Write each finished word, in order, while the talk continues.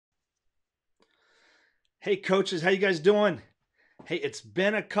Hey coaches, how you guys doing? Hey, it's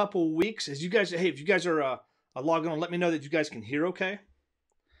been a couple weeks. As you guys, hey, if you guys are logging on, let me know that you guys can hear okay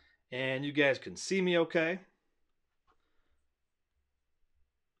and you guys can see me okay.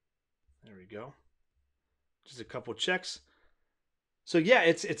 There we go. Just a couple checks. So yeah,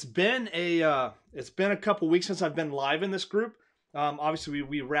 it's been a couple weeks since I've been live in this group. Obviously,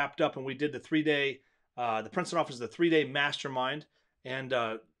 we wrapped up and we did the 3 day. The Princeton office the 3 day mastermind, and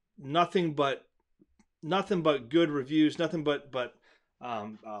nothing but good reviews, nothing but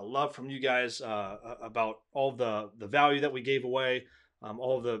love from you guys about all the value that we gave away,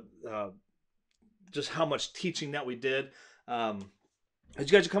 all the just how much teaching that we did. As you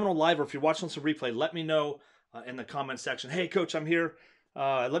guys are coming on live, or if you're watching this replay, let me know in the comment section. Hey, coach, I'm here.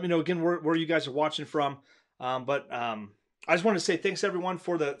 Let me know again where you guys are watching from. But I just wanted to say thanks everyone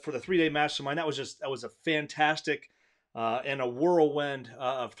for the 3 day mastermind. That was a fantastic and a whirlwind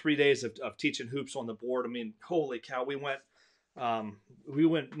of 3 days of teaching hoops on the board. I mean, holy cow, we went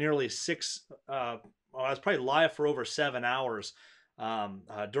nearly six. I was probably live for over 7 hours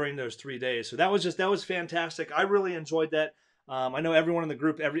during those 3 days. So that was fantastic. I really enjoyed that. I know everyone in the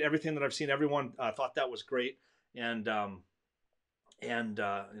group, everything that I've seen, everyone thought that was great. And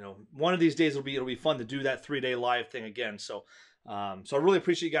one of these days it'll be fun to do that 3 day live thing again. So I really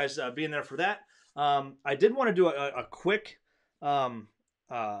appreciate you guys being there for that. I did want to do a quick I've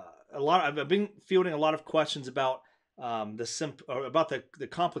been fielding a lot of questions about about the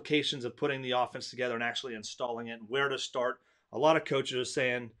complications of putting the offense together and actually installing it and where to start. A lot of coaches are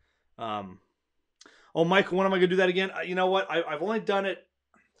saying, "Oh, Michael, when am I going to do that again?" You know what? I've only done it.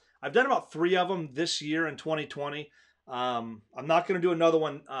 I've done about 3 of them this year in 2020. I'm not going to do another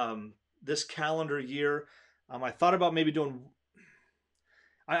one this calendar year. I thought about maybe doing.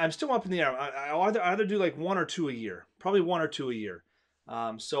 I'm still up in the air. I'll either do like one or two a year, probably one or two a year.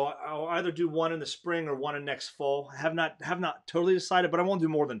 So I'll either do one in the spring or one in next fall. I have not totally decided, but I won't do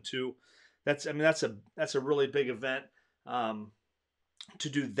more than two. That's a really big event to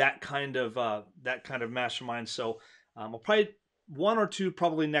do that kind of mastermind. So I'll probably one or two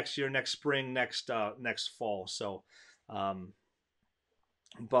probably next year, next spring, next fall. So, um,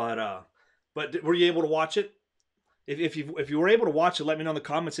 but were you able to watch it? If you were able to watch it, let me know in the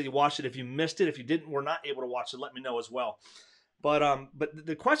comments that you watched it. If you missed it, if you didn't, were not able to watch it, let me know as well. But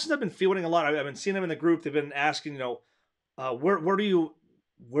the questions I've been fielding a lot. I've been seeing them in the group. They've been asking, where do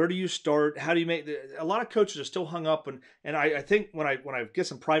you start? How do you make a lot of coaches are still hung up, and I think when I get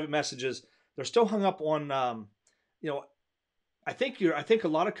some private messages, they're still hung up on, you know, I think a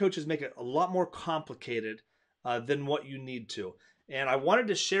lot of coaches make it a lot more complicated than what you need to. And I wanted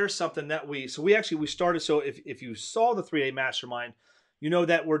to share something that we started. So if you saw the 3 day mastermind, you know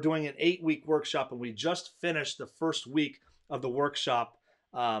that we're doing an 8-week workshop, and we just finished the first week of the workshop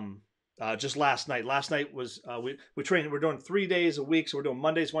just last night. Last night was we trained. We're doing 3 days a week, so we're doing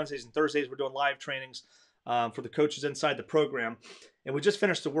Mondays, Wednesdays, and Thursdays. We're doing live trainings for the coaches inside the program, and we just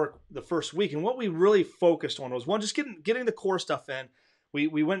finished the first week. And what we really focused on was one, just getting the core stuff in.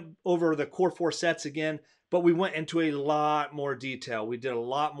 We went over the core 4 sets again, but we went into a lot more detail. We did a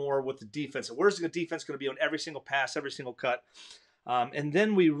lot more with the defense. Where's the defense going to be on every single pass, every single cut? And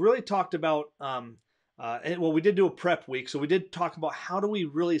then we really talked about, we did do a prep week. So we did talk about how do we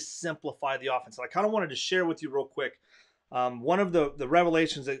really simplify the offense. And I kind of wanted to share with you real quick. One of the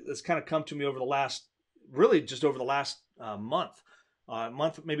revelations that's kind of come to me over the last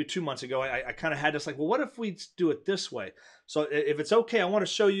month, maybe 2 months ago, I kind of had this like, well, what if we do it this way? So if it's okay, I want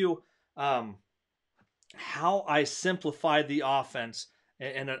to show you how I simplified the offense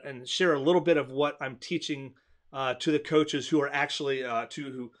and share a little bit of what I'm teaching to the coaches who are actually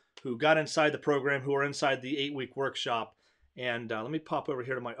who got inside the program, who are inside the 8-week workshop. And let me pop over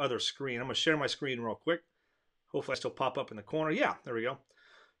here to my other screen. I'm going to share my screen real quick. Hopefully I still pop up in the corner. Yeah, there we go.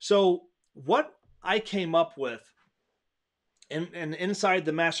 So what I came up with, and inside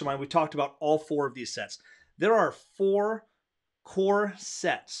the mastermind, we talked about all 4 of these sets. There are 4 core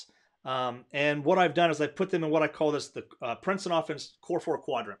sets. And what I've done is I put them in what I call the Princeton offense core 4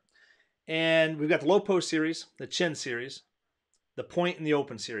 quadrant. And we've got the low post series, the chin series, the point and the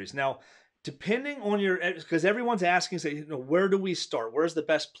open series. Now, depending on because everyone's asking, say, where do we start? Where's the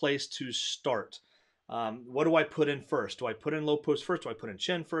best place to start? What do I put in first? Do I put in low post first? Do I put in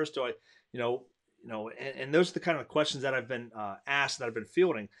chin first? Do I, and those are the kind of questions that I've been asked, that I've been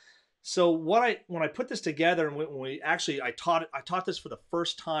fielding. So when I put this together, and I taught this for the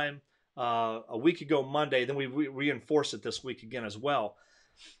first time a week ago Monday, then we reinforced it this week again as well.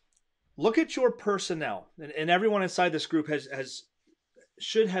 Look at your personnel, and everyone inside this group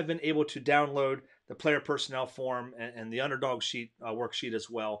should have been able to download the player personnel form and the underdog sheet worksheet as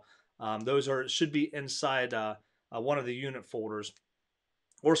well. Those should be inside one of the unit folders,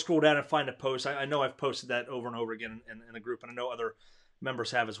 or scroll down and find a post. I know I've posted that over and over again in the group, and I know other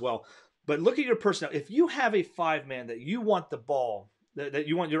members have as well. But look at your personnel. If you have a 5-man that you want the ball, that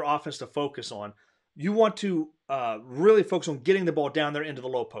you want your offense to focus on, you want to really focus on getting the ball down there into the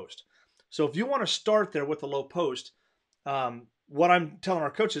low post. So if you want to start there with the low post, what I'm telling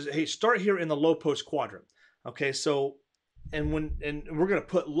our coaches, hey, start here in the low post quadrant. Okay, so and we're going to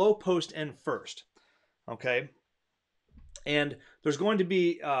put low post in first. Okay, and there's going to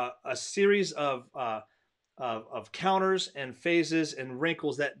be a series of counters and phases and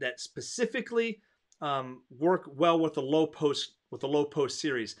wrinkles that specifically work well with the low post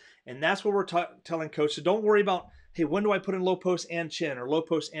series, and that's what we're telling coaches. So don't worry about, hey, when do I put in low post and chin, or low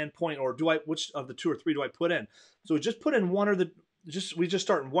post and point, or which of the 2 or 3 do I put in? So we just put in one, or we just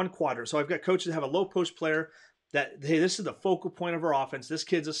start in one quadrant. So I've got coaches that have a low post player that, hey, this is the focal point of our offense. This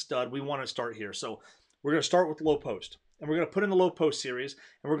kid's a stud. We want to start here. So we're going to start with low post, and we're going to put in the low post series,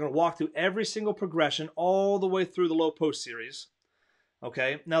 and we're going to walk through every single progression all the way through the low post series.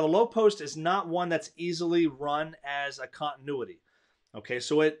 Okay, now the low post is not one that's easily run as a continuity. Okay,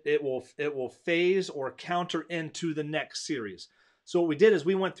 so it will phase or counter into the next series. So what we did is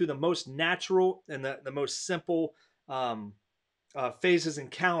we went through the most natural and the most simple phases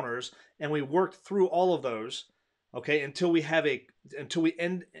and counters, and we worked through all of those. Okay, until we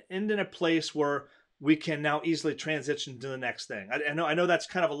end in a place where we can now easily transition to the next thing. I know that's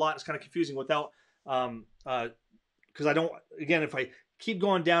kind of a lot. It's kind of confusing without because I don't. Again, if I keep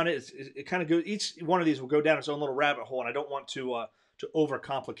going down it kind of goes. Each one of these will go down its own little rabbit hole, and I don't want to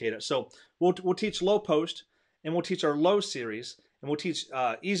overcomplicate it. So we'll teach low post, and we'll teach our low series, and we'll teach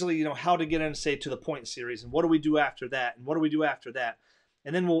easily, how to get in, say, to the point series, and what do we do after that, and what do we do after that,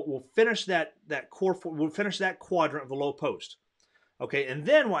 and then we'll finish we'll finish that quadrant of the low post. Okay, and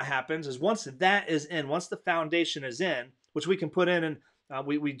then what happens is once that is in, once the foundation is in, which we can put in, and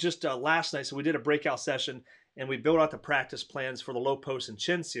we just last night, so we did a breakout session, and we built out the practice plans for the low post and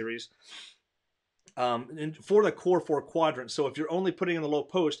chin series and for the core 4 quadrants. So if you're only putting in the low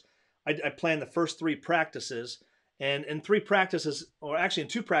post, I plan the first 3 practices, and in 3 practices, or actually in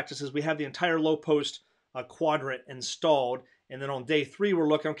 2 practices, we have the entire low post quadrant installed, and then on day 3, we're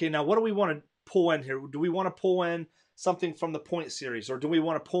looking, okay, now what do we want to pull in here? Do we want to pull in something from the point series, or do we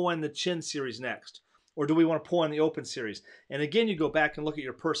want to pull in the chin series next, or do we want to pull in the open series? And again, you go back and look at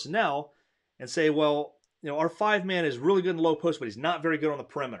your personnel and say, well, our 5-man is really good in the low post, but he's not very good on the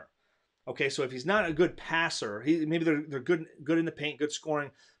perimeter. Okay, so if he's not a good passer, maybe they're good in the paint, good scoring,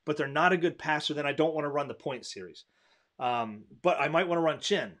 but they're not a good passer, then I don't want to run the point series. But I might want to run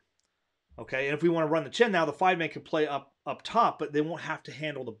chin. Okay, and if we want to run the chin, now the 5-man can play up top, but they won't have to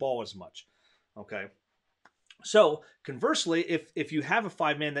handle the ball as much. Okay. So conversely, if you have a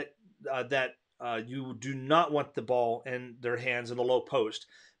 5-man that you do not want the ball in their hands in the low post,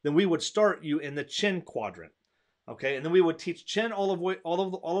 then we would start you in the chin quadrant. Okay, and then we would teach chin all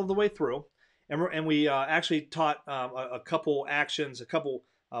of the way through, and we actually taught a couple actions,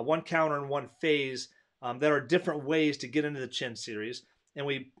 one counter and one phase that are different ways to get into the chin series. And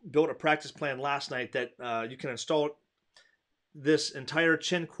we built a practice plan last night that you can install this entire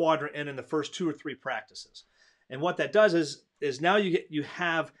chin quadrant in the first 2 or 3 practices. And what that does is now you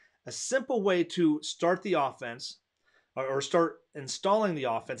have a simple way to start the offense or start installing the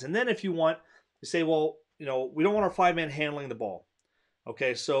offense. And then if you want, you say, well, we don't want our 5-man handling the ball.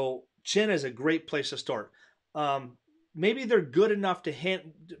 Okay, so chin is a great place to start. Maybe they're good enough to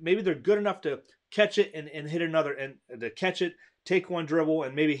catch it and hit another, and to catch it, take one dribble,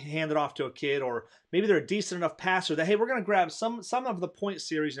 and maybe hand it off to a kid, or maybe they're a decent enough passer that, hey, we're going to grab some of the point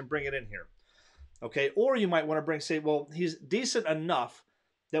series and bring it in here. Okay, or you might want to say, well, he's decent enough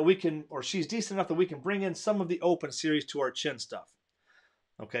that we can, or she's decent enough that we can bring in some of the open series to our chin stuff.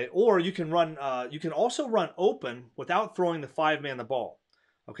 Okay, or you can also run open without throwing the 5-man the ball.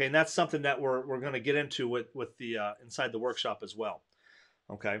 Okay, and that's something that we're going to get into with the inside the workshop as well.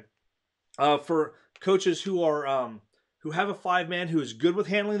 Okay, for coaches who have a 5-man who is good with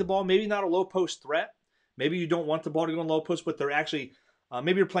handling the ball, maybe not a low post threat. Maybe you don't want the ball to go in low post, but they're actually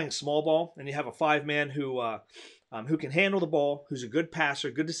maybe you're playing small ball and you have a 5-man who can handle the ball, who's a good passer,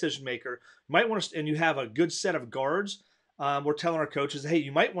 good decision maker. You might want to, and you have a good set of guards. We're telling our coaches, hey,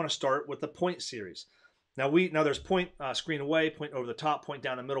 you might want to start with the point series. Now there's point screen away, point over the top, point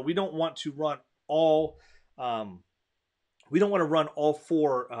down the middle. We don't want to run all. We don't want to run all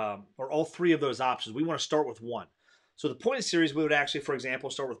 4 or all 3 of those options. We want to start with one. So the point series, we would actually, for example,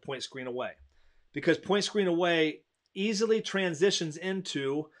 start with point screen away, because point screen away easily transitions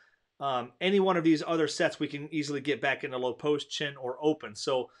into any one of these other sets. We can easily get back into low post, chin, or open.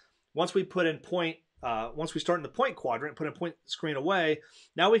 So once we put in point, once we start in the point quadrant, put in point screen away,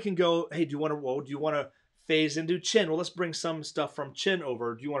 now we can go, hey, do you want to phase into chin? Well, let's bring some stuff from chin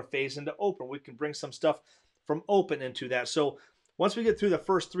over. Do you want to phase into open? We can bring some stuff from open into that. So once we get through the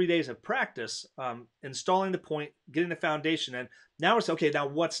first 3 days of practice, installing the point, getting the foundation in, now it's okay. Now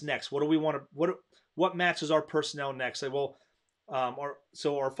what's next? What do we want to? What matches our personnel next? Say, well, our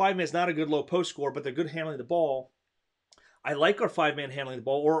 5-man is not a good low post score, but they're good handling the ball. I like our 5-man handling the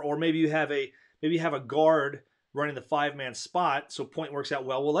ball, or maybe you have a guard running the 5-man spot, so point works out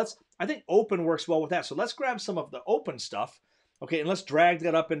well. Well, I think open works well with that. So let's grab some of the open stuff, okay, and let's drag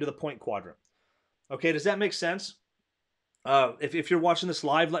that up into the point quadrant. Okay, does that make sense? If you're watching this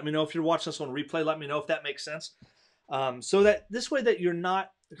live, let me know. If you're watching this on replay, let me know if that makes sense. So that this way that you're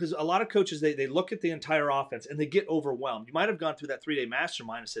not, because a lot of coaches, they look at the entire offense and they get overwhelmed. You might have gone through that 3-day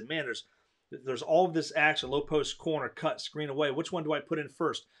mastermind and said, man, there's all of this action, low post, corner, cut, screen away. Which one do I put in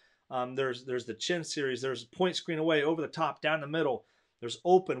first? There's the chin series. There's point, screen away, over the top, down the middle. There's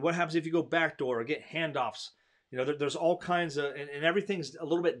open. What happens if you go backdoor or get handoffs? There's all kinds of, and everything's a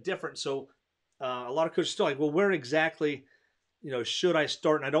little bit different. So a lot of coaches still like, well, where exactly, should I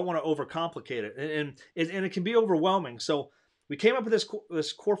start? And I don't want to overcomplicate it, and it can be overwhelming. So we came up with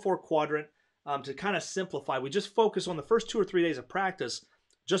this core 4 quadrant to kind of simplify. We just focus on the first 2 or 3 days of practice,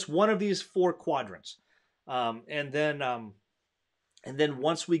 just one of these 4 quadrants, and then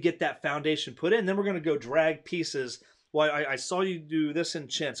once we get that foundation put in, then we're going to go drag pieces. Well, I saw you do this in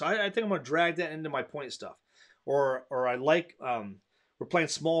chin, so I think I'm going to drag that into my point stuff, or I like we're playing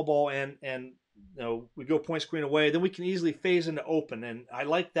small ball and we go point screen away, then we can easily phase into open, and I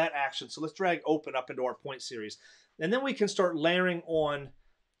like that action. So let's drag open up into our point series, and then we can start layering on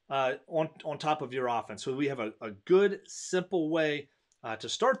top of your offense. So we have a good simple way to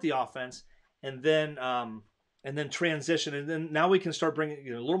start the offense, and then transition, and then now we can start bringing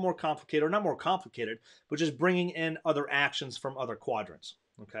a little more complicated, or not more complicated, but just bringing in other actions from other quadrants.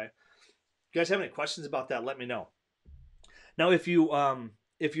 Okay, if you guys have any questions about that, let me know. Now, if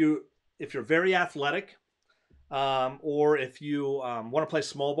you're very athletic, or if you want to play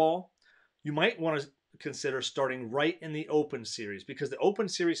small ball, you might want to consider starting right in the open series, because the open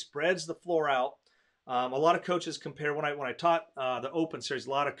series spreads the floor out. A lot of coaches compare, when I taught the open series, a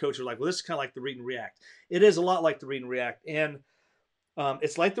lot of coaches are like, well, this is kind of like the read and react. It is a lot like the read and react, and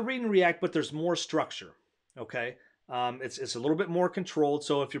it's like the read and react, but there's more structure. Okay, it's a little bit more controlled.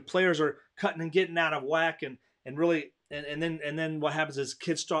 So if your players are cutting and getting out of whack, and then what happens is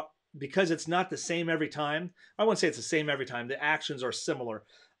kids stop, because it's not the same every time. I wouldn't say it's the same every time. The actions are similar,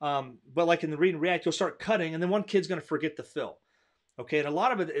 but like in the read and react, you'll start cutting, and then one kid's going to forget to fill. Okay, and a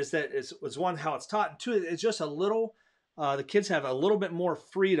lot of it is that it's one, how it's taught, and two, it's just a little, the kids have a little bit more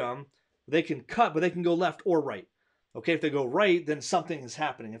freedom. They can cut, but they can go left or right. Okay, if they go right, then something is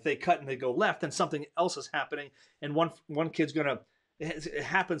happening. If they cut and they go left, then something else is happening, and one kid's going to, it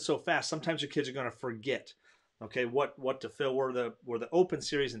happens so fast, sometimes your kids are going to forget, okay, what to fill, where the open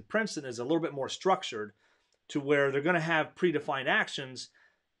series in Princeton is a little bit more structured, to where they're going to have predefined actions,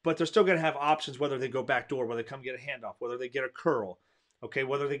 but they're still going to have options, whether they go backdoor, whether they come get a handoff, whether they get a curl, okay,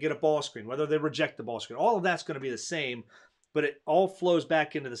 whether they get a ball screen, whether they reject the ball screen. All of that's going to be the same, but it all flows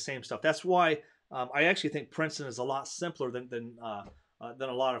back into the same stuff. That's why I actually think Princeton is a lot simpler than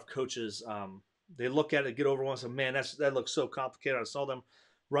a lot of coaches. They look at it, get overwhelmed, and say, man, that looks so complicated. I saw them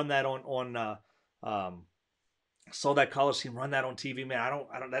run that saw that college team run that on TV. Man, I don't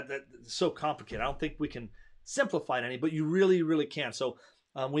that's so complicated. I don't think we can simplify it any, but you really, really can. So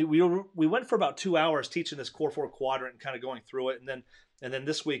we went for about 2 hours teaching this core 4 quadrant and kind of going through it, and then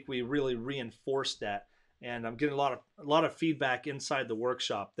this week we really reinforced that, and I'm getting a lot of feedback inside the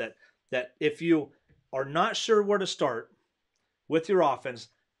workshop that if you are not sure where to start with your offense,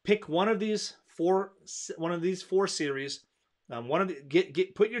 pick one of these four series.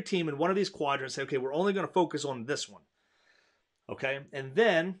 Put your team in one of these quadrants. Say, okay, we're only going to focus on this one. Okay, and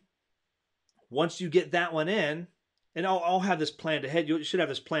then once you get that one in, and I'll have this planned ahead. You should have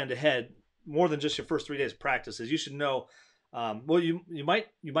this planned ahead more than just your first 3 days of practices. You should know. Well, you might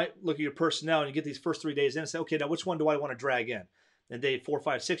look at your personnel and you get these first 3 days in and say, okay, now which one do I want to drag in? And day 4,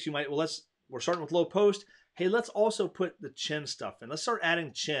 5, 6, you might, we're starting with low post. Hey, let's also put the chin stuff in. Let's start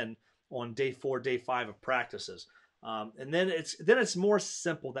adding chin on day 4, day 5 of practices. And then it's more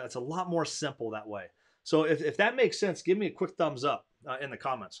simple. It's a lot more simple that way. So if that makes sense, give me a quick thumbs up in the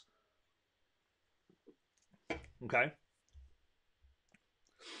comments. Okay.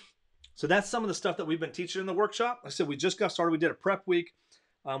 So that's some of the stuff that we've been teaching in the workshop. Like I said, we just got started. We did a prep week.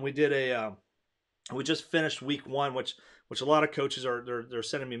 We just finished week 1, which a lot of coaches they're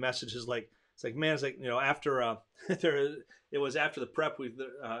sending me messages like It's like, man, it's like, after it was after the prep.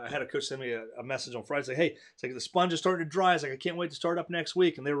 I had a coach send me a message on Friday. Say, hey, it's like the sponge is starting to dry. It's like, I can't wait to start up next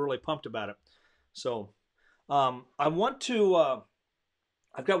week, and they were really pumped about it. So I want to.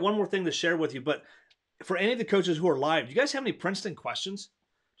 I've got one more thing to share with you, but for any of the coaches who are live, do you guys have any Princeton questions?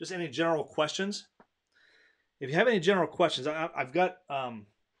 Just any general questions? If you have any general questions, I've got. I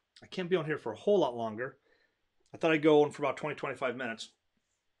can't be on here for a whole lot longer. I thought I'd go on for about 20, 25 minutes.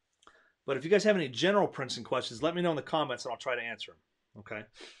 But if you guys have any general Princeton questions, let me know in the comments and I'll try to answer them. Okay?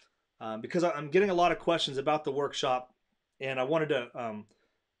 Because I'm getting a lot of questions about the workshop, and I wanted to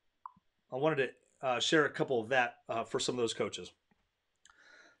share a couple of that for some of those coaches.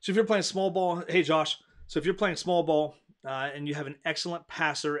 So if you're playing small ball, hey Josh. So if you're playing small ball and you have an excellent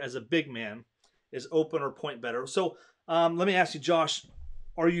passer as a big man, is open or point better? So let me ask you, Josh,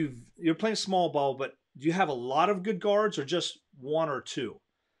 you're playing small ball, but do you have a lot of good guards or just one or two?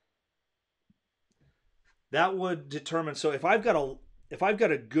 That would determine. So if I've got a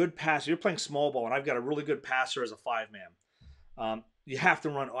good passer, you're playing small ball, and I've got a really good passer as a 5-man. You have to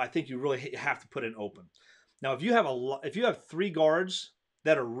run. I think you really have to put in open. Now, if you have 3 guards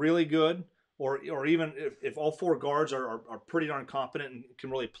that are really good, or even if all 4 guards are pretty darn competent and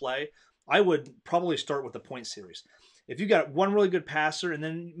can really play, I would probably start with the point series. If you got one really good passer and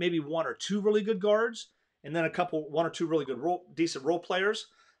then maybe 1 or 2 really good guards, and then 1 or 2 really good decent role players,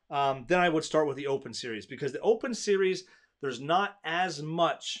 then I would start with the open series, because the open series, there's not as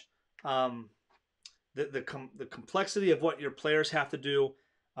much the complexity of what your players have to do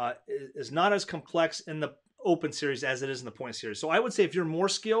is not as complex in the open series as it is in the point series. So I would say if you're more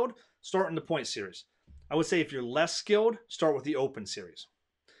skilled, start in the point series. I would say if you're less skilled, start with the open series.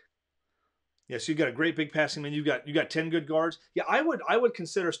 Yeah, so you got a great big passing man. You got 10 good guards. Yeah, I would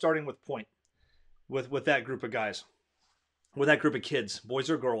consider starting with point with that group of guys, with that group of kids, boys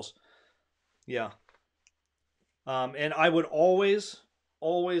or girls. Yeah. And I would always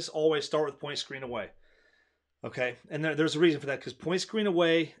start with point screen away. Okay, and there's a reason for that, because point screen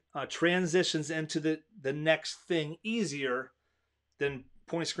away transitions into the next thing easier than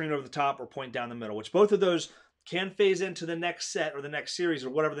point screen over the top or point down the middle, which both of those can phase into the next set or the next series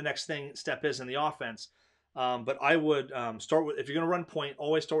or whatever the next step is in the offense. But I would start with, if you're going to run point,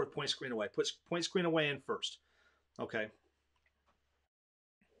 always start with point screen away. Put point screen away in first. Okay.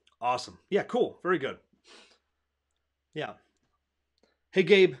 Awesome. Yeah, cool. Very good. Yeah. Hey,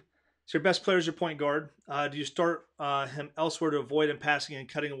 Gabe. So your best player is your point guard. Do you start him elsewhere to avoid him passing and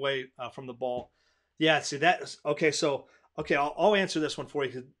cutting away from the ball? Yeah, see that. Okay, so I'll answer this one for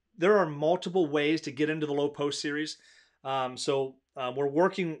you. There are multiple ways to get into the low post series. We're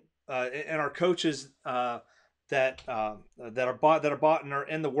working, and our coaches that are bought and are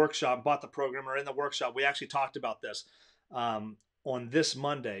in the workshop, bought the program, or in the workshop. We actually talked about this on this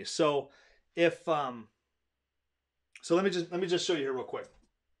Monday. So let me just show you here real quick.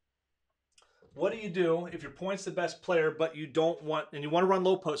 What do you do if your point's the best player, but you want to run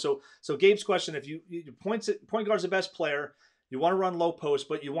low post? So Gabe's question: if your point guard's the best player, you want to run low post,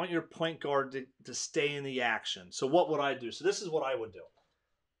 but you want your point guard to stay in the action. So what would I do? So this is what I would do.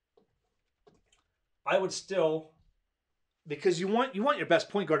 I would still, because you want your best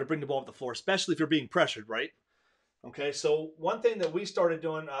point guard to bring the ball up the floor, especially if you're being pressured, right? Okay, so one thing that we started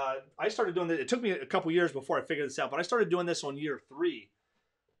doing, I started doing this. It took me a couple years before I figured this out, but I started doing this on year 3.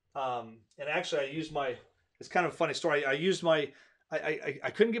 And actually, I used it's kind of a funny story. I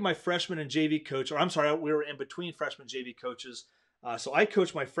couldn't get my freshman and JV coach, or I'm sorry, we were in between freshman and JV coaches. So I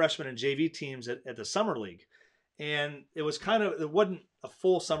coached my freshman and JV teams at the summer league. And it wasn't a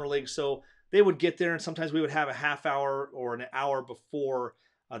full summer league. So they would get there, and sometimes we would have a half hour or an hour before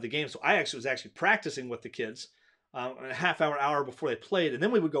the game. So I was actually practicing with the kids a half hour before they played. And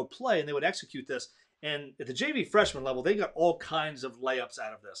then we would go play, and they would execute this. And at the JV freshman level, they got all kinds of layups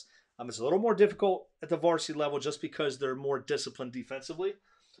out of this. It's a little more difficult at the varsity level just because they're more disciplined defensively.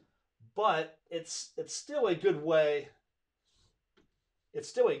 But it's still a good way. It's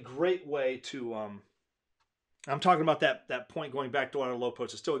still a great way to I'm talking about that point going back to our low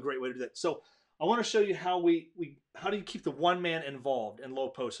post. It's still a great way to do that. So I want to show you how do you keep the one man involved in low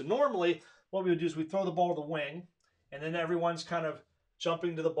post. So normally what we would do is we throw the ball to the wing, and then everyone's kind of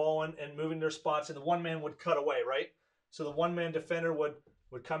jumping to the ball and moving their spots, and the one man would cut away, right? So the one man defender would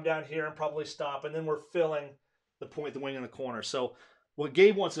come down here and probably stop, and then we're filling the wing in the corner. So what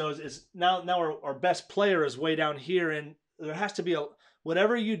Gabe wants to know is now our best player is way down here, and there has to be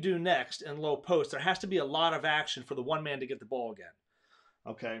whatever you do next in low post, there has to be a lot of action for the one man to get the ball again.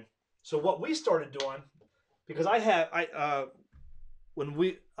 Okay. So what we started doing, because I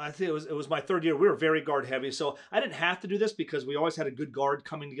think it was my 3rd year, we were very guard heavy. So I didn't have to do this because we always had a good guard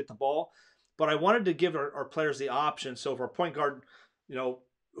coming to get the ball. but I wanted to give our players the option. So if our point guard,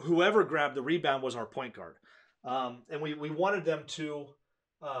 whoever grabbed the rebound was our point guard. And we wanted them to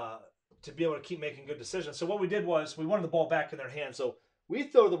be able to keep making good decisions. So what we did was we wanted the ball back in their hands. So we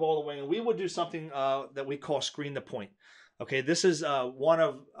throw the ball away, and we would do something that we call screen the point. Okay, this is one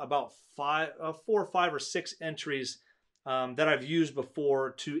of about 4 or 5 or 6 entries that I've used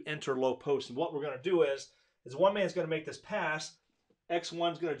before to enter low post. And what we're going to do is one man's going to make this pass.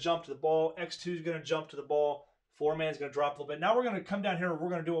 X1 is going to jump to the ball. X2 is going to jump to the ball. 4-man's going to drop a little bit. Now we're going to come down here and we're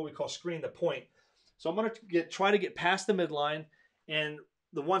going to do what we call screen the point. So I'm going to try to get past the midline, and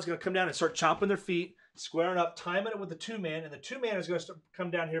the one's going to come down and start chopping their feet, squaring up, timing it with the 2-man, and the 2-man is going to come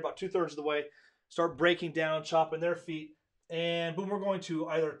down here about 2/3 of the way, start breaking down, chopping their feet, and boom, we're going to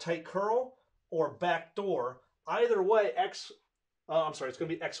either tight curl or back door. Either way, it's going to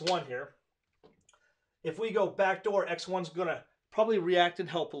be X1 here. If we go back door, X1's going to probably react and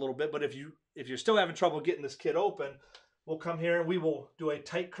help a little bit, but if you're still having trouble getting this kid open, we'll come here and we will do a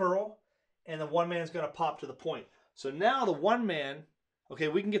tight curl, and the 1-man's going to pop to the point. So now the 1-man, okay,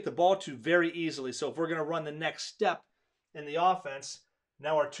 we can get the ball to very easily. So if we're going to run the next step in the offense,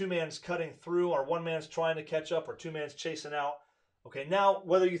 now our 2-man's cutting through, our 1-man's trying to catch up, our 2-man's chasing out. Okay, now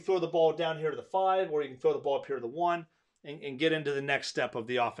whether you throw the ball down here to the 5 or you can throw the ball up here to the 1 and get into the next step of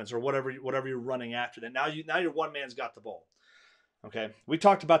the offense or whatever you're running after that. Now your 1-man's got the ball. Okay, we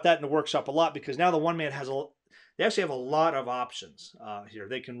talked about that in the workshop a lot because now the 1-man they actually have a lot of options here.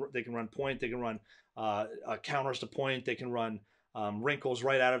 They can run point, they can run counters to point, they can run wrinkles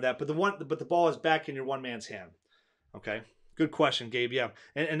right out of that. But the ball is back in your 1-man's hand. Okay, good question, Gabe. Yeah,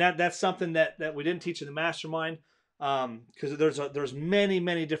 and that's something that we didn't teach in the mastermind because there's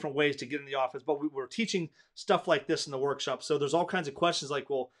many different ways to get in the offense. But we're teaching stuff like this in the workshop. So there's all kinds of questions like,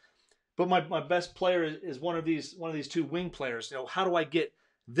 well, but my best player is one of these 2 wing players. How do I get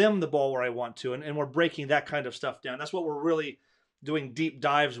them the ball where I want to? And we're breaking that kind of stuff down. That's what we're really doing deep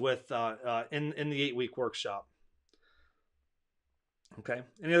dives with in the 8-week workshop. Okay.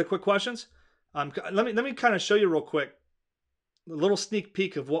 Any other quick questions? Let me kind of show you real quick a little sneak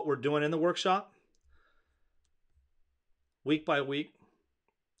peek of what we're doing in the workshop, week by week.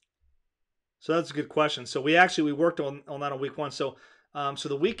 So that's a good question. So we worked on that on week 1. So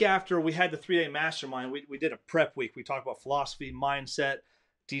the week after we had the 3-day mastermind, we did a prep week. We talked about philosophy, mindset,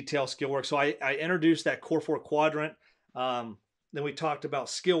 detail, skill work. So I introduced that core 4 quadrant. Then we talked about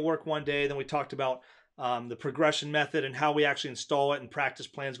skill work one day. Then we talked about the progression method and how we actually install it and practice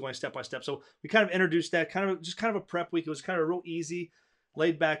plans going step by step. So we kind of introduced that, kind of a prep week. It was kind of a real easy,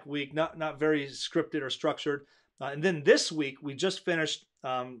 laid back week, not very scripted or structured. And then this week we just finished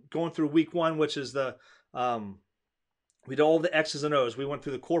going through week 1, which is we did all the X's and O's. We went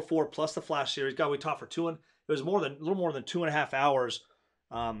through the core 4 plus the flash series. God, we taught for it was a little more than 2.5 hours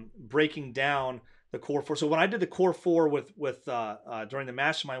breaking down the core 4. So when I did the core 4 with during the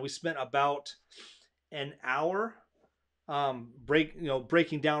mastermind, we spent about an hour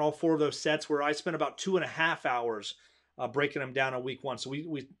breaking down all 4 of those sets, where I spent about 2.5 hours breaking them down on week 1. So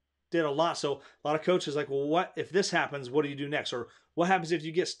we did a lot. So a lot of coaches like, well, what if this happens? What do you do next? Or what happens if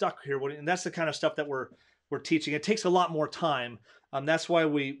you get stuck here? And that's the kind of stuff that we're teaching. It takes a lot more time. That's why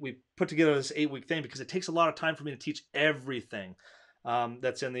we put together this 8-week thing, because it takes a lot of time for me to teach everything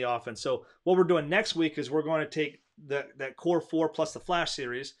that's in the offense. So what we're doing next week is we're going to take that core 4 plus the flash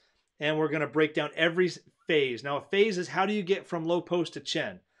series, and we're going to break down every phase. Now, a phase is how do you get from low post to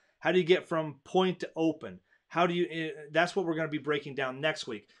chin? How do you get from point to open? That's what we're going to be breaking down next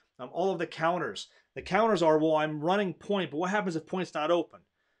week. All of the counters. The counters are, well, I'm running point, but what happens if point's not open?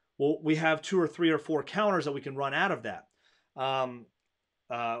 Well, we have 2 or 3 or 4 counters that we can run out of that.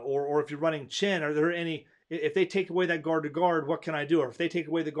 Or if you're running chin, are there any, if they take away that guard to guard, what can I do? Or if they take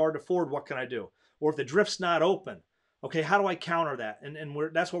away the guard to forward, what can I do? Or if the drift's not open, okay, how do I counter that? And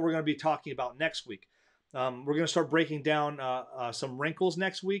that's what we're going to be talking about next week. We're going to start breaking down some wrinkles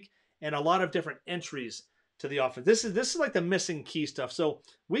next week and a lot of different entries to the offense. This is like the missing key stuff. So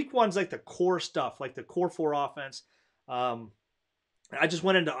week 1's like the core stuff, like the core 4 offense. I just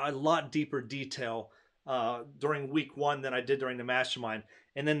went into a lot deeper detail during week 1 than I did during the mastermind.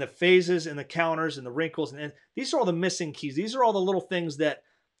 And then the phases and the counters and the wrinkles, and these are all the missing keys. These are all the little things that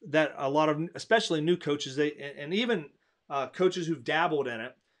a lot of, especially new coaches, and even coaches who've dabbled in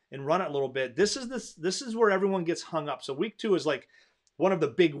it and run it a little bit. This is where everyone gets hung up. So week 2 is like one of the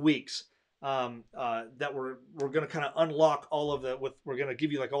big weeks that we're going to kind of unlock all of we're going to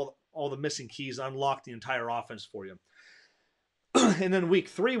give you like all the missing keys, unlock the entire offense for you. And then week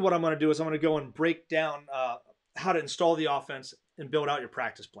 3, what I'm going to do is I'm going to go and break down how to install the offense and build out your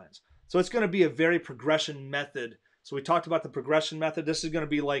practice plans. So it's going to be a very progression method. So we talked about the progression method. This is going to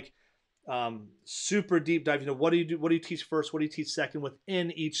be like super deep dive. What do you do? What do you teach first? What do you teach second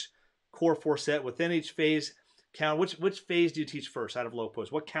within each core 4 set, within each phase count? Which phase do you teach first out of low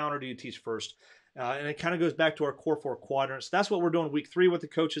post? What counter do you teach first? And it kind of goes back to our core 4 quadrants. That's what we're doing week 3 with the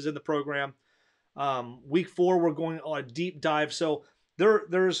coaches in the program. Week 4, we're going on a deep dive. So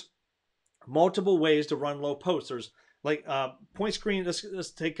there's multiple ways to run low post. There's like point screen.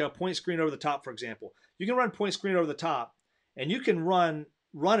 Let's take a point screen over the top, for example. You can run point screen over the top, and you can run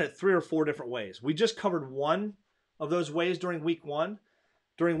it 3 or 4 different ways. We just covered one of those ways during week 1.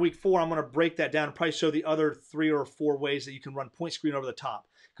 During week 4, I'm going to break that down and probably show the other 3 or 4 ways that you can run point screen over the top,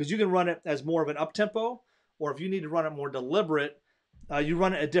 because you can run it as more of an up tempo, or if you need to run it more deliberate, you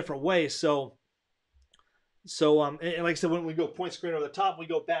run it a different way. So and like I said, when we go point screen over the top, we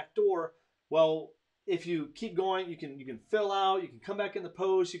go back door. Well, if you keep going, you can fill out, you can come back in the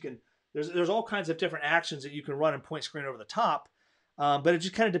post, there's all kinds of different actions that you can run in point screen over the top. But it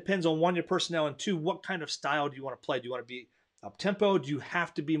just kind of depends on, 1, your personnel, and 2, what kind of style do you want to play? Do you want to be up tempo? Do you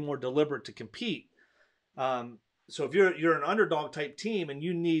have to be more deliberate to compete? So if you're an underdog type team and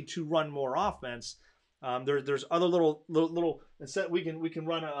you need to run more offense, there's other little instead we can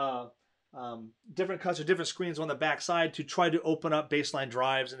run different cuts or different screens on the backside to try to open up baseline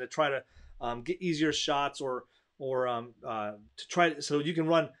drives and to try to get easier shots, or to try, so you can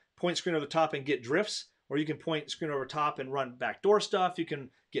run point screen over the top and get drifts, or you can point screen over top and run backdoor stuff. You can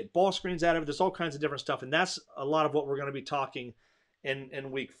get ball screens out of it. There's all kinds of different stuff, and that's a lot of what we're going to be talking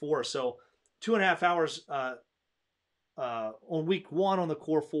in week 4. So 2.5 hours on week 1 on the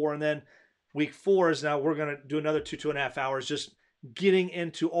core 4, and then week 4 is now we're going to do another 2.5 hours just getting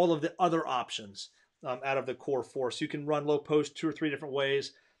into all of the other options out of the core 4. So you can run low post 2 or 3 different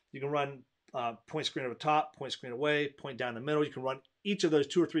ways. You can run point screen over top, point screen away, point down the middle. You can run each of those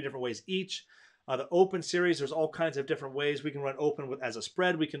 2 or 3 different ways each. The open series, there's all kinds of different ways. We can run open as a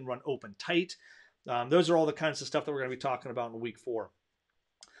spread. We can run open tight. Those are all the kinds of stuff that we're going to be talking about in week 4.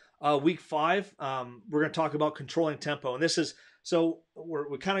 Week 5, we're going to talk about controlling tempo. And this is, so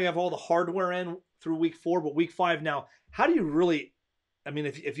we kind of have all the hardware in through week 4, but week 5 now, how do you really,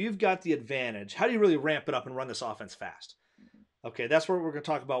 if you've got the advantage, how do you really ramp it up and run this offense fast? Okay, that's what we're going to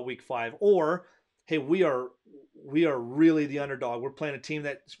talk about week 5. Or, hey, we are really the underdog. We're playing a team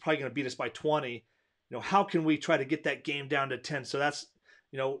that's probably going to beat us by 20. How can we try to get that game down to 10? So that's,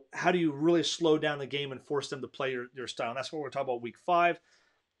 how do you really slow down the game and force them to play your style? And that's what we're talking about week 5.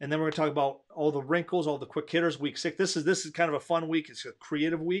 And then we're going to talk about all the wrinkles, all the quick hitters. Week 6. This is kind of a fun week. It's a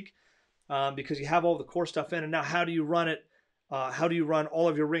creative week because you have all the core stuff in. And now, how do you run it? How do you run all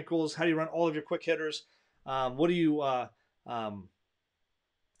of your wrinkles? How do you run all of your quick hitters? What do you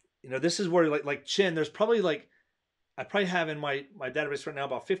this is where like chin. There's probably I probably have in my database right now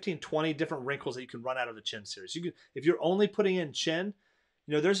about 15, 20 different wrinkles that you can run out of the chin series. You can, if you're only putting in chin,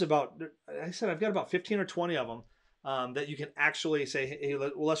 there's about, I said I've got about 15 or 20 of them. That you can actually say, hey,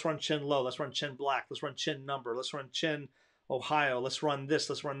 let's run chin low, let's run chin black, let's run chin number, let's run chin Ohio, let's run this,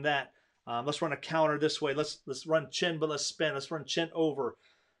 let's run that, let's run a counter this way, let's run chin but let's spin, let's run chin over,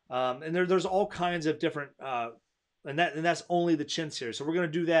 and there's all kinds of different, and that's only the chin series. So we're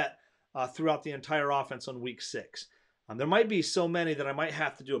going to do that throughout the entire offense on week 6. There might be so many that I might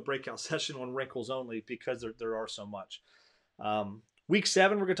have to do a breakout session on wrinkles only because there are so much. Week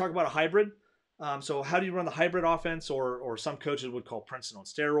 7, we're going to talk about a hybrid. So how do you run the hybrid offense, or some coaches would call Princeton on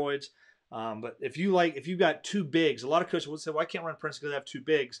steroids. But if you've got 2 bigs, a lot of coaches would say, well, I can't run Princeton because I have 2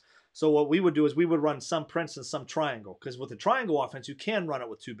 bigs. So what we would do is we would run some Princeton, some triangle, because with the triangle offense, you can run it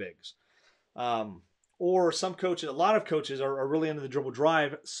with 2 bigs. Or some coaches, a lot of coaches are really into the dribble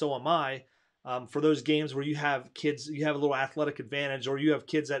drive. So am I. For those games where you have kids, you have a little athletic advantage, or you have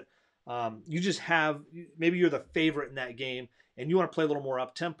kids that you just have, maybe you're the favorite in that game, and you want to play a little more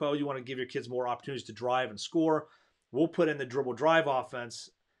up tempo, you want to give your kids more opportunities to drive and score, we'll put in the dribble drive offense,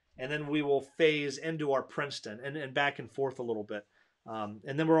 and then we will phase into our Princeton and back and forth a little bit.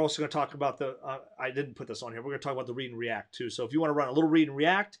 And then we're also going to talk about I didn't put this on here, we're going to talk about the read and react too. So if you want to run a little read and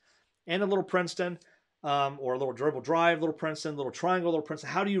react and a little Princeton, or a little dribble drive, little Princeton, little triangle, little Princeton,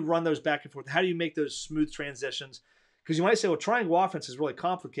 how do you run those back and forth? How do you make those smooth transitions? Because you might say, well, triangle offense is really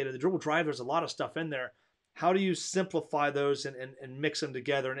complicated. The dribble drive, there's a lot of stuff in there. How do you simplify those and mix them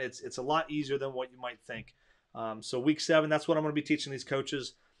together? And it's a lot easier than what you might think. So week 7, that's what I'm going to be teaching these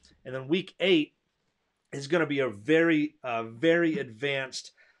coaches. And then week 8 is going to be a very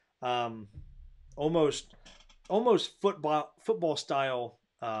advanced, almost football style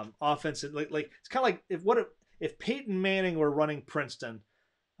offense. Like it's kind of like if Peyton Manning were running Princeton,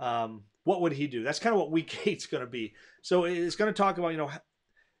 what would he do? That's kind of what week 8's going to be. So it's going to talk about,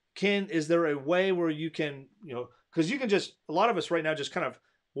 is there a way where you can, because you can just, a lot of us right now just kind of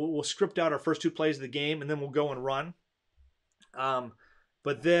we'll script out our first 2 plays of the game, and then we'll go and run.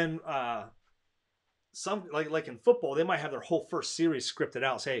 But then some like in football, they might have their whole first series scripted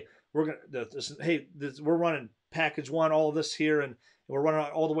out. Say, we're running package one, all of this here, and we're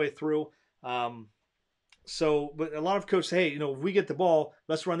running all the way through. But a lot of coaches say, hey, if we get the ball,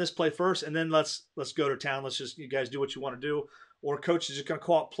 let's run this play first, and then let's go to town. Let's just, you guys do what you want to do. Or coaches are going to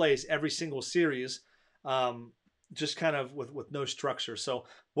call out plays every single series, just kind of with no structure. So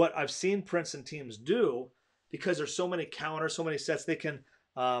what I've seen Princeton teams do, because there's so many counters, so many sets, they can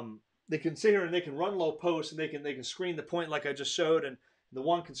sit here and they can run low post, and they can screen the point like I just showed, and the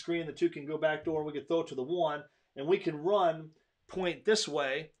one can screen, the two can go back door, we can throw it to the one, and we can run point this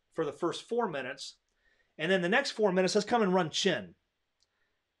way for the first 4 minutes. And then the next 4 minutes, let's come and run chin.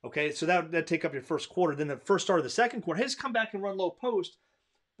 Okay, so that take up your first quarter. Then the first start of the second quarter, hey, let's come back and run low post,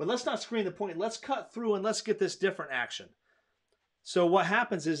 but let's not screen the point. Let's cut through and let's get this different action. So what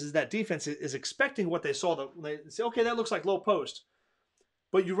happens is that defense is expecting what they saw. They say, okay, that looks like low post,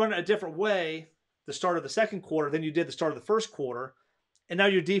 but you run it a different way the start of the second quarter than you did the start of the first quarter, and now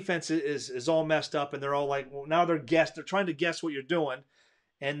your defense is all messed up, and they're all like, well, now they're trying to guess what you're doing,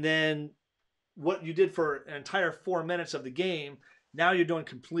 and then what you did for an entire 4 minutes of the game, now you're doing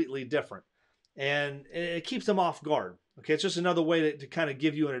completely different, and it keeps them off guard. Okay, it's just another way to kind of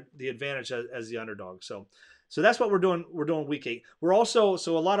give you the advantage as the underdog. So that's what we're doing. We're doing week 8. We're also,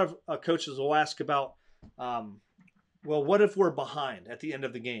 so a lot of coaches will ask about, well, what if we're behind at the end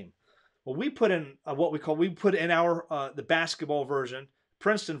of the game? Well, we put in our the basketball version,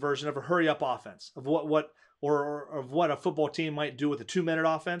 Princeton version of a hurry up offense of what a football team might do with a 2-minute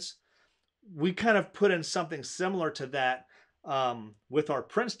offense. We kind of put in something similar to that with our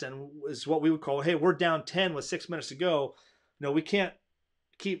Princeton, is what we would call, hey, we're down 10 with 6 minutes to go. No, we can't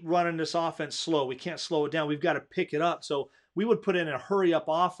keep running this offense slow. We can't slow it down. We've got to pick it up. So we would put in a hurry up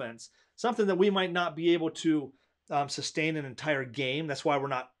offense, something that we might not be able to sustain an entire game. That's why we're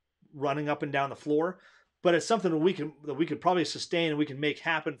not running up and down the floor. But it's something that we could probably sustain and we can make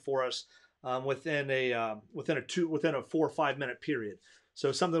happen for us within a 4 or 5 minute period.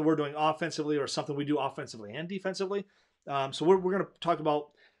 So something we're doing offensively, or something we do offensively and defensively. So we're going to talk about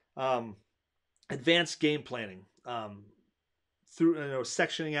advanced game planning, through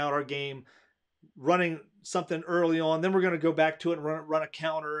sectioning out our game, running something early on. Then we're going to go back to it and run a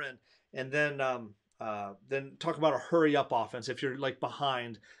counter, and then talk about a hurry up offense. If you're like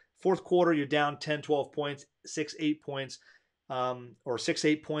behind, fourth quarter, you're down 10, 12 points, 6, 8 points, or 6,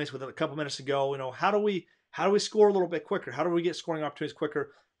 8 points with a couple minutes to go. How do we score a little bit quicker? How do we get scoring opportunities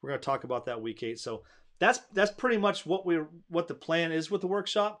quicker? We're going to talk about that week 8. So that's pretty much what the plan is with the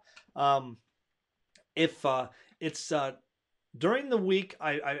workshop. If it's during the week,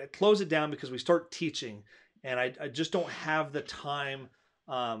 I close it down because we start teaching, and I just don't have the time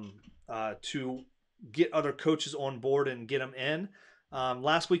to get other coaches on board and get them in.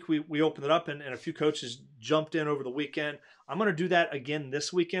 Last week we opened it up, and a few coaches jumped in over the weekend. I'm going to do that again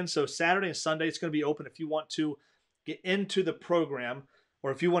this weekend. So Saturday and Sunday, it's going to be open if you want to get into the program,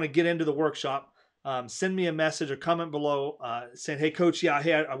 or if you want to get into the workshop. Send me a message or comment below saying, hey, coach,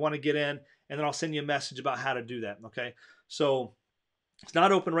 I want to get in, and then I'll send you a message about how to do that. Okay, so it's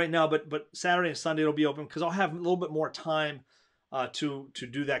not open right now, but Saturday and Sunday it'll be open, because I'll have a little bit more time to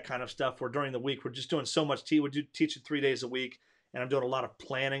do that kind of stuff. Where during the week we're just doing so much we do teaching 3 days a week, and I'm doing a lot of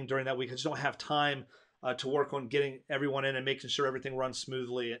planning during that week. I just don't have time to work on getting everyone in and making sure everything runs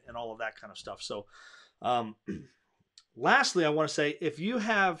smoothly and all of that kind of stuff. So lastly, I want to say, if you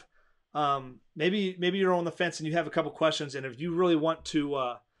have maybe you're on the fence and you have a couple questions, and if you really want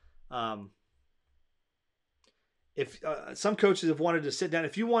to if some coaches have wanted to sit down,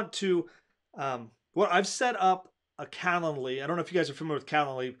 if you want to, I've set up a Calendly. I don't know if you guys are familiar with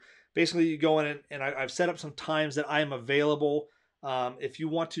Calendly. Basically, you go in and I've set up some times that I am available. If you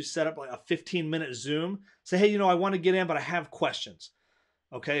want to set up like a 15-minute Zoom, say, hey, I want to get in, but I have questions.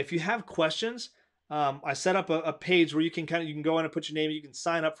 Okay, if you have questions, I set up a page where you can go in and put your name. You can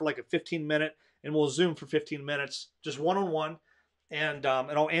sign up for like a 15-minute, and we'll Zoom for 15 minutes, just one-on-one, and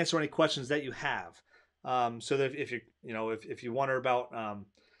I'll answer any questions that you have. So that if you wonder about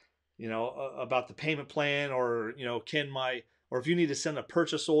about the payment plan, or or if you need to send a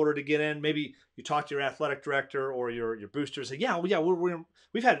purchase order to get in, maybe you talk to your athletic director or your booster. Say,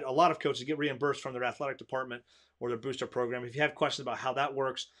 we've had a lot of coaches get reimbursed from their athletic department or their booster program. If you have questions about how that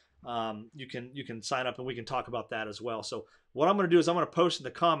works, you can sign up, and we can talk about that as well. So what I'm going to do is I'm going to post in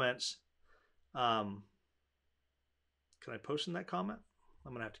the comments. Can I post in that comment?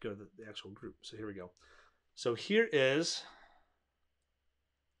 I'm going to have to go to the actual group. So here we go. So here is,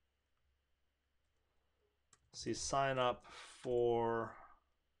 sign up for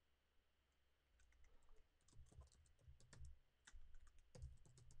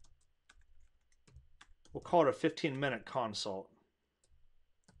We'll call it a 15-minute consult.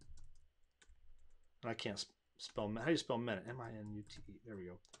 I can't spell. How do you spell minute? M-I-N-U-T-E. There we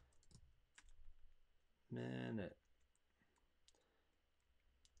go. Minute.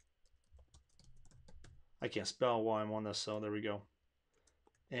 I can't spell while I'm on this, so there we go.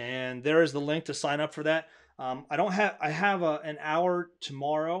 And there is the link to sign up for that. I have an hour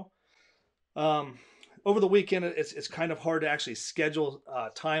tomorrow. Over the weekend, it's kind of hard to actually schedule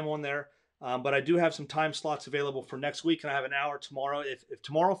time on there. But I do have some time slots available for next week, and I have an hour tomorrow. If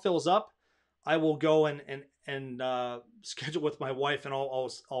tomorrow fills up, I will go and schedule with my wife, and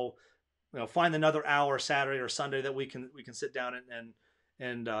I'll find another hour Saturday or Sunday that we can sit down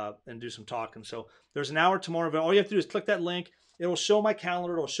and do some talking. So there's an hour tomorrow. But all you have to do is click that link. It'll show my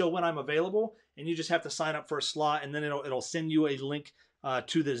calendar. It'll show when I'm available, and you just have to sign up for a slot, and then it'll send you a link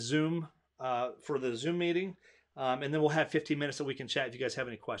to the Zoom for the Zoom meeting, and then we'll have 15 minutes that we can chat if you guys have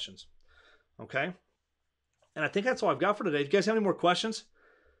any questions. Okay, and I think that's all I've got for today. If you guys have any more questions,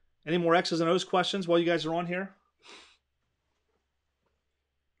 any more X's and O's questions while you guys are on here?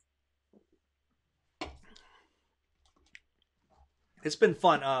 It's been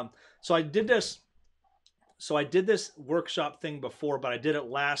fun. So I did this workshop thing before, but I did it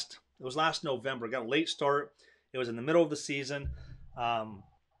last November. Got a late start. It was in the middle of the season.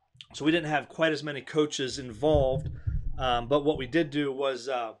 So we didn't have quite as many coaches involved. But what we did do was,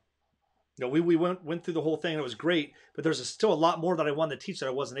 we went through the whole thing and it was great, but there's still a lot more that I wanted to teach that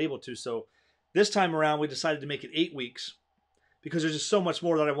I wasn't able to. So this time around, we decided to make it 8 weeks because there's just so much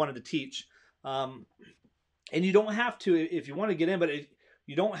more that I wanted to teach. And you don't have to, if you want to get in, but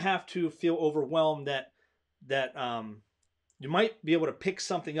you don't have to feel overwhelmed that you might be able to pick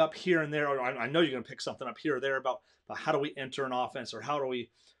something up here and there. Or I know you're going to pick something up here or there about how do we enter an offense, or how do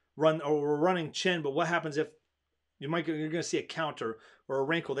we run, or we're running chin, but what happens if you're going to see a counter or a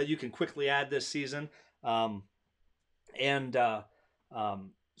wrinkle that you can quickly add this season. So you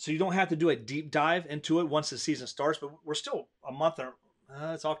don't have to do a deep dive into it once the season starts, but we're still a month, or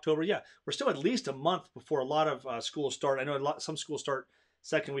it's October. Yeah, we're still at least a month before a lot of schools start. I know some schools start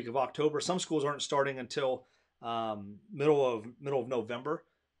second week of October. Some schools aren't starting until middle of November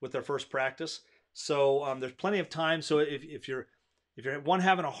with their first practice. So there's plenty of time. So if you're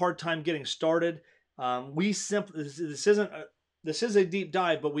having a hard time getting started, this is a deep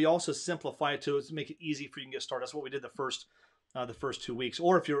dive, but we also simplify it to make it easy for you to get started. That's what we did the first 2 weeks.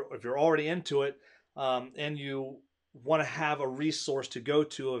 Or if you're already into it and you want to have a resource to go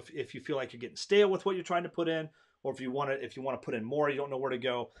to if you feel like you're getting stale with what you're trying to put in, or if you want to put in more, you don't know where to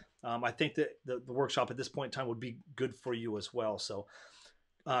go. I think that the workshop at this point in time would be good for you as well. So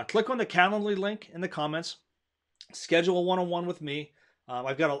click on the Calendly link in the comments, schedule a one-on-one with me.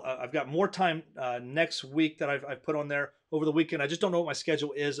 I've got more time next week that I've put on there over the weekend. I just don't know what my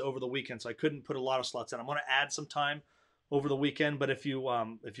schedule is over the weekend, so I couldn't put a lot of slots in. I'm going to add some time over the weekend, but if you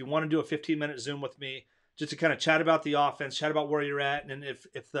want to do a 15-minute Zoom with me, just to kind of chat about the offense, chat about where you're at, and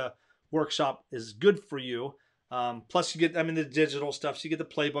if the workshop is good for you, plus you get the digital stuff, so you get the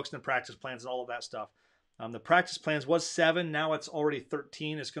playbooks and the practice plans and all of that stuff. The practice plans was 7, now it's already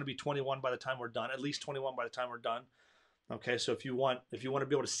 13. It's going to be 21 by the time we're done, at least 21 by the time we're done. Okay, so if you want to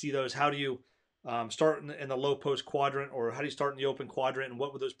be able to see those, how do you start in the low post quadrant, or how do you start in the open quadrant, and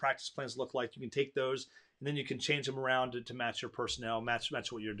what would those practice plans look like? You can take those and then you can change them around to match your personnel, match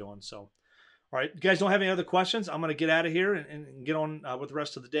what you're doing. So, all right, you guys don't have any other questions? I'm going to get out of here and get on with the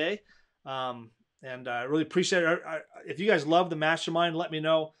rest of the day. And I really appreciate it. If you guys love the mastermind, let me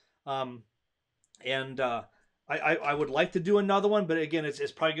know. I would like to do another one, but again,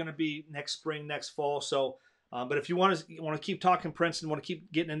 it's probably going to be next spring, next fall. So, but if you want to keep talking Princeton, want to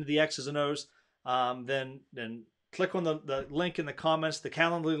keep getting into the X's and O's, then click on the link in the comments, the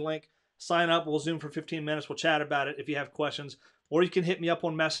Calendly link. Sign up. We'll Zoom for 15 minutes. We'll chat about it if you have questions, or you can hit me up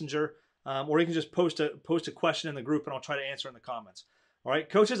on Messenger, or you can just post a question in the group, and I'll try to answer in the comments. All right,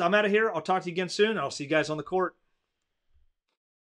 coaches, I'm out of here. I'll talk to you again soon, and I'll see you guys on the court.